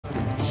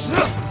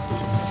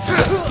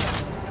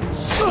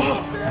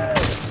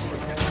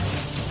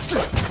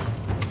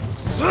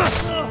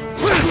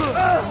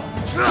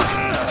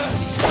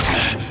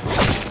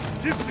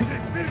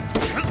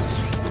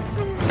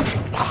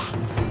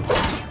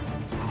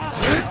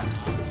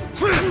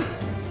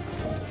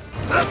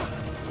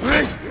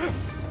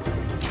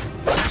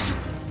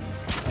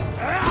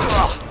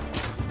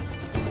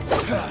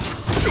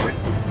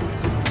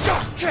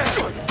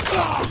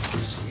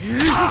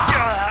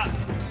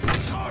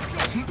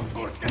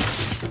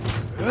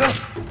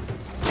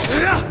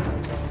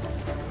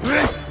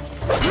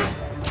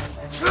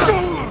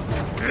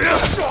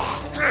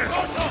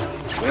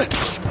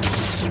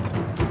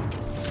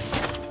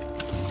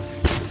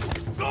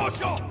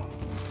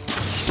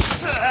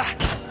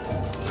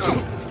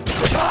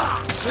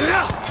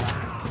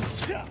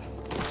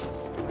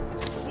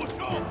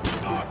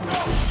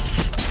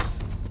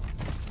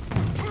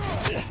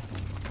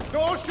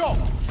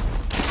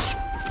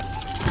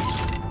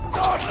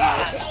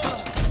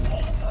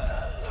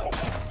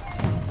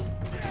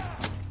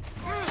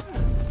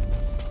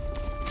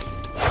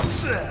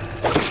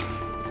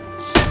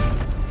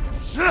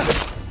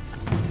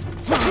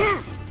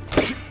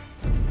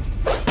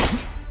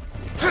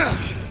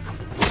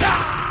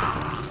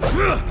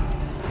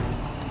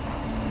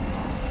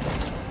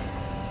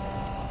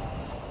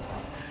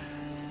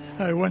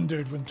I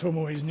wondered when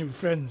Tomoe's new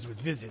friends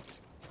would visit.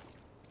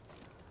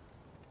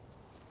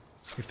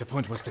 If the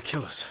point was to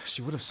kill us,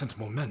 she would have sent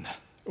more men.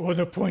 Or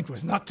the point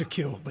was not to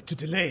kill, but to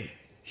delay.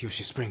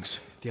 Hiyoshi Springs.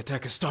 The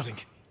attack is starting.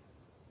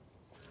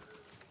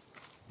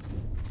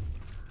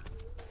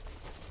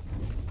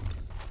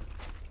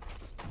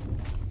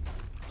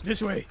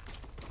 This way.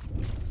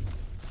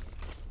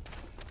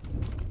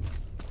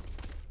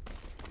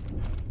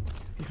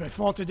 If I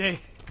fall today,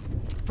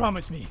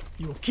 promise me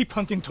you will keep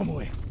hunting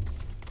Tomoe.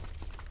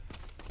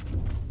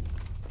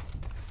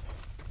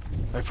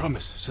 I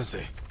promise,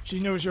 Sensei. She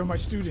knows you're my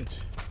student.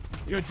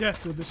 Your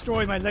death will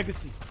destroy my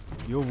legacy.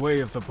 Your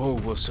way of the bow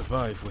will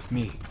survive with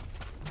me.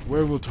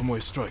 Where will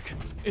Tomoe strike?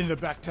 In the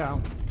back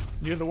town,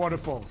 near the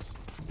waterfalls.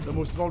 The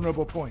most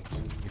vulnerable point.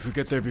 If we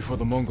get there before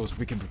the Mongols,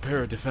 we can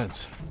prepare a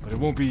defense. But it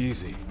won't be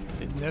easy.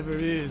 It never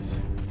is.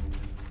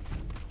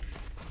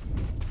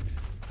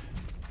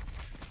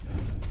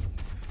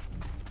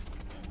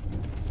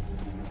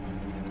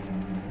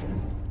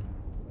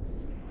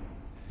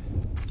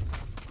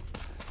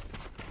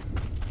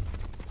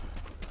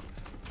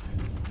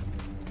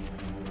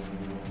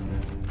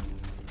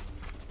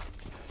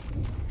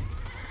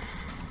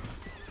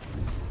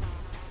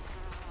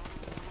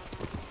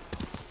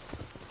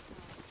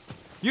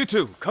 You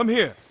two, come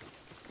here.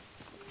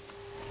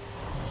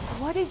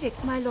 What is it,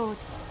 my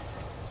lords?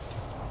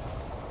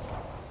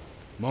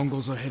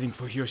 Mongols are heading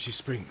for Hiyoshi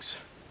Springs.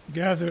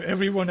 Gather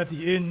everyone at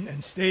the inn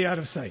and stay out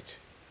of sight.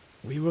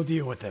 We will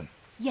deal with them.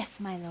 Yes,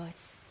 my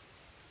lords.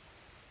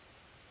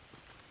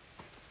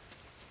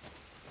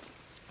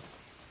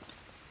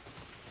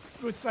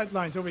 Good sight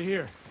lines over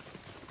here.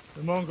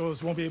 The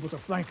Mongols won't be able to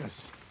flank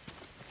us.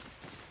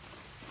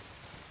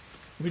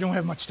 We don't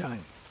have much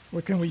time.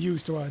 What can we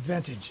use to our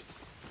advantage?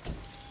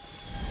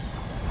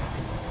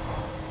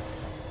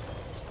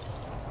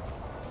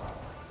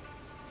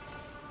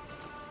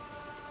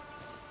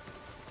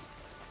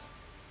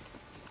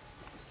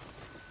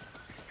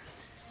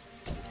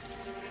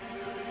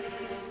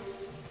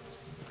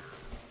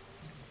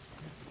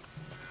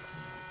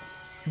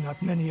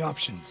 Not many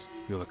options.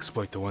 We'll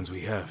exploit the ones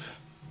we have.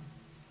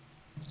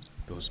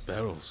 Those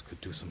barrels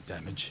could do some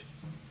damage.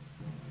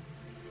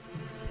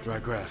 Dry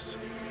grass.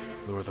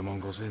 Lure the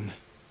Mongols in.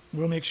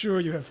 We'll make sure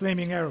you have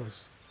flaming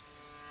arrows.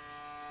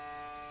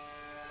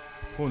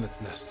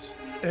 Hornets' nests.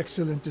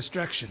 Excellent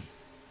distraction.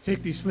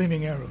 Take these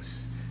flaming arrows,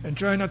 and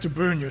try not to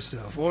burn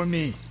yourself or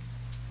me.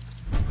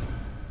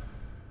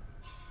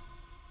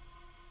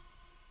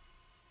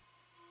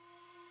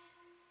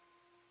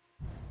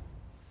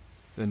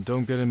 Then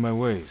don't get in my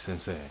way,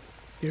 Sensei.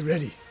 Get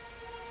ready.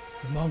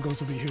 The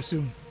Mongols will be here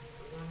soon.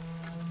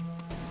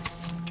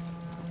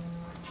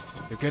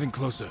 They're getting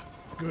closer.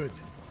 Good.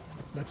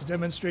 Let's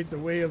demonstrate the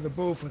way of the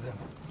bow for them.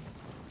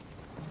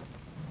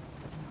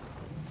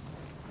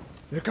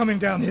 They're coming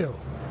downhill.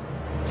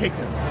 Take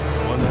them.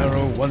 One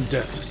arrow, one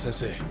death,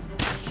 Sensei.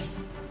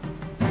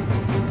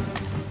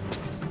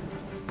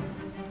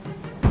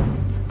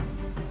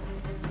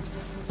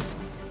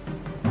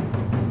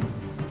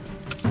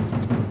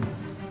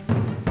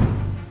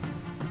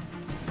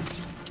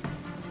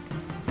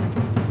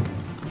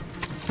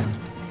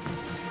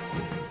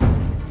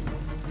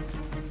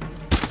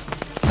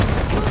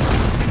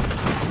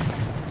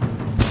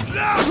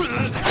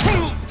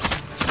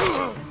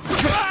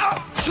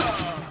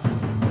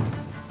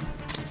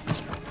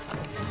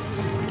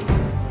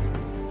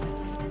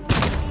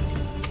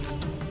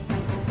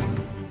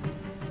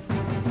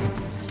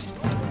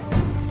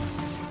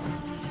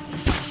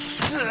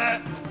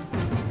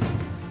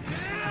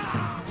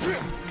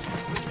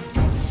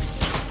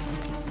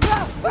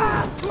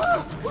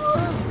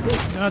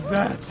 Not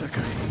bad,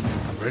 Sakai.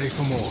 I'm ready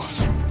for more.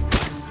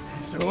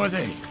 So are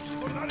they.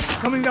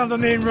 Coming down the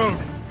main road.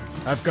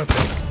 I've got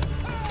them.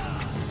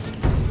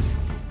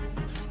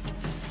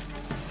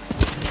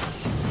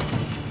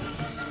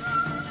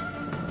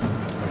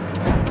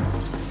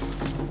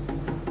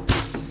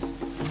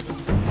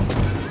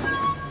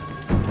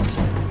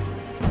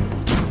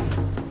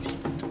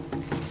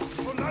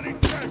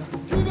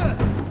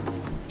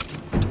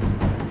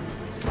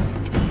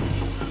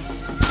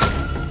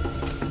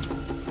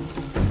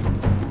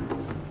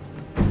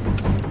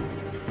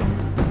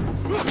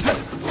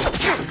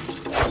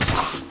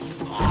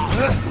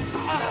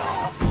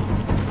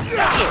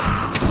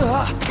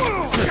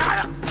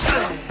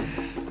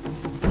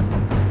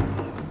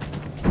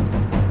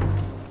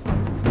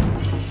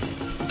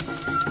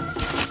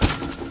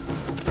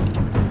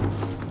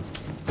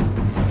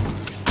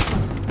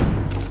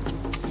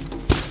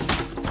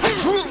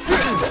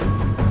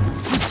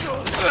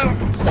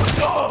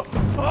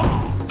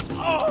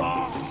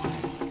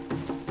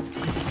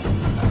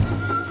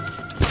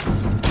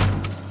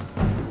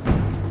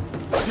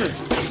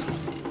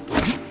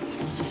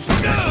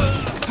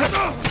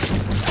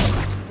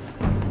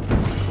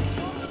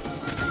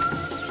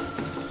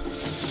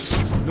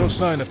 No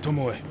sign of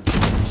Tomoe.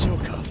 She'll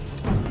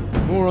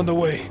come. More on the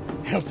way.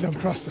 Help them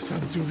cross the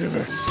Sanzu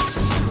River.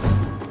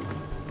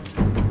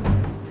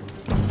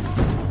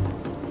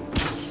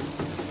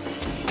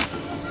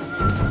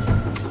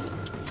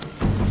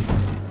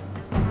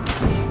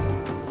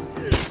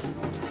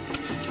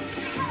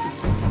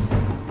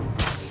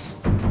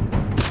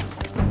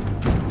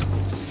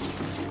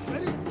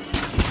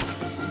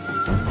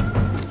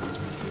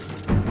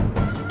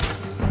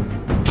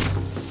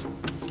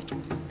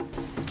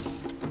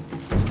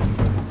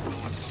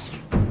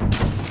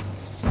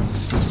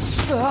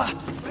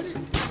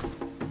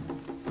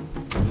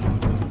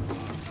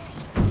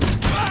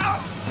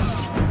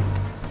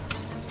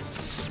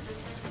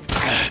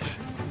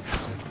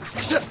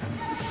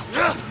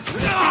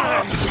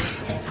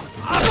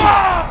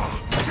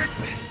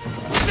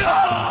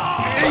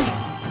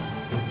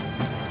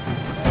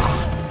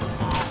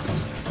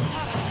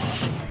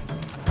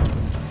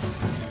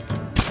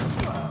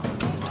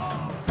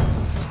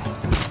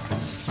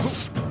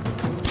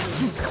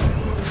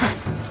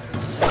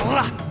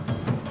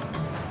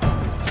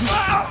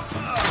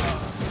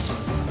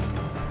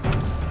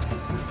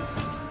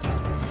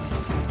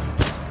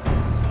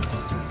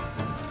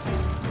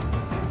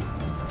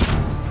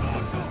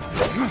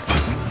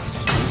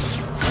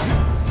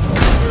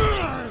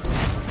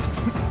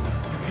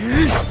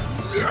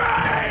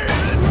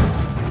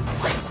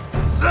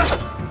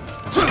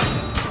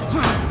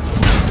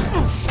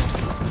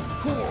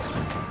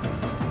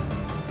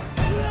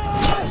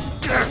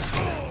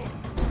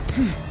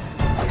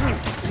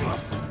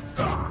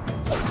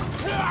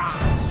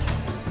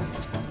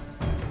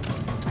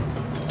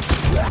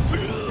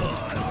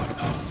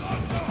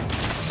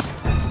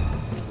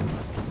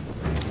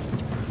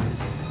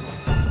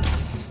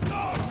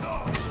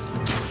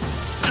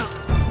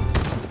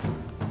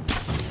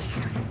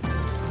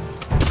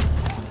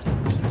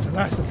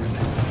 Last of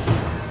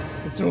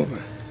it. It's over.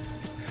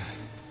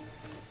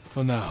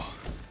 For now.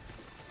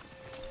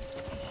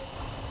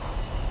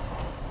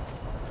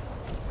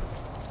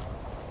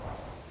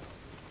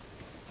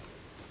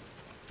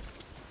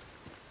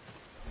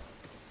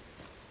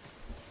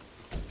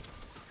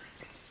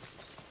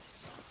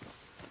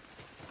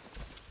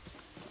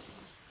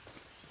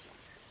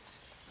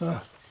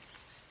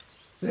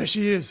 There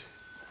she is,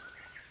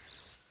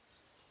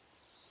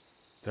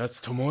 That's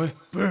Tomoe?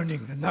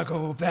 burning the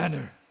Nagao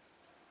banner.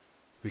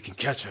 We can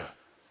catch her.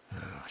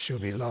 She'll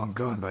be long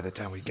gone by the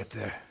time we get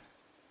there.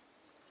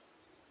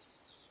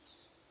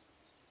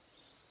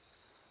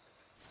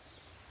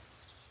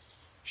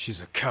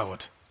 She's a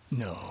coward.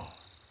 No.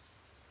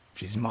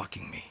 She's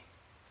mocking me.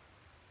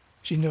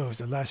 She knows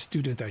the last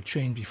student I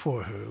trained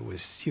before her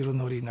was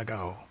Hironori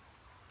Nagao.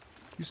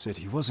 You said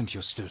he wasn't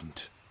your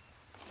student.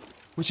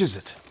 Which is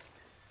it?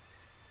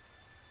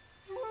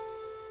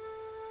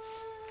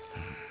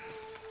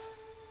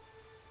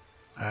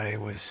 I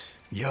was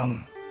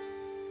young,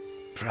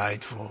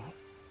 prideful,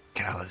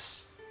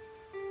 callous.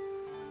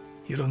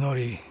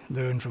 Hironori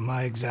learned from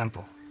my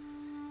example.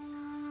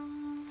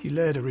 He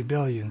led a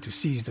rebellion to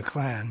seize the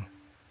clan,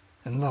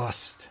 and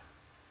lost,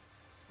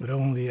 but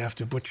only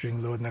after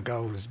butchering Lord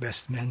Nagao's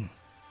best men.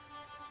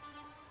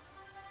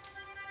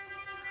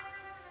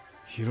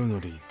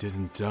 Hironori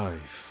didn't die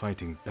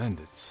fighting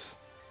bandits.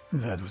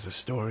 That was a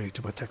story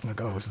to protect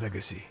Nagao's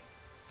legacy.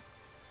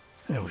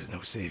 There was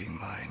no saving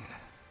mine.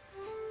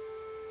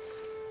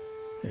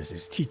 As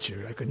his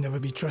teacher, I could never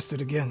be trusted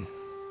again.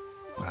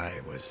 I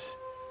was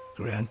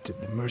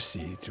granted the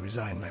mercy to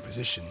resign my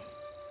position.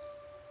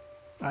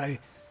 I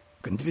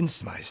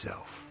convinced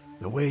myself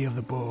the way of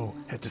the bow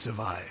had to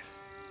survive.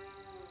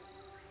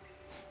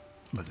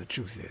 But the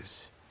truth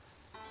is,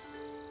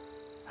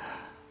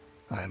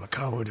 I am a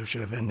coward who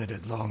should have ended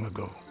it long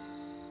ago.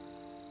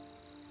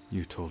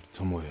 You told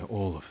Tomoe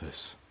all of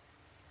this.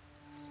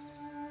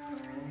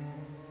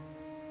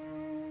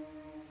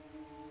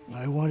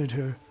 I wanted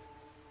her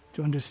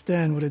to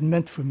understand what it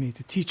meant for me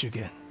to teach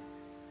again.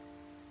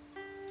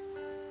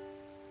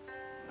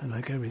 and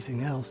like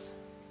everything else,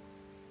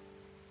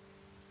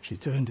 she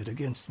turned it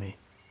against me.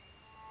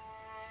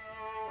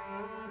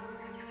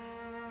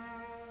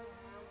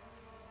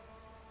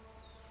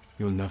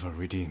 You'll never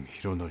redeem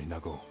Hironori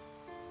Nago,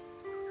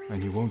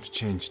 and you won't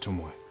change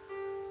Tomoe.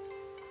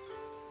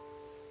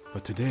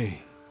 But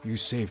today, you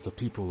saved the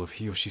people of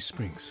Hiyoshi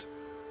Springs.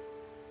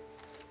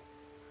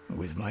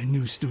 With my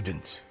new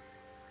student.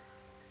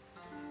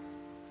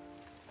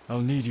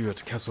 I'll need you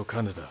at Castle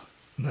Kaneda.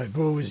 My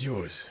bow is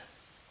yours,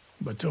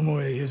 but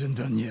Tomoe isn't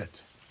done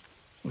yet.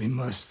 We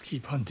must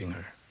keep hunting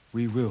her.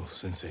 We will,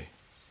 Sensei.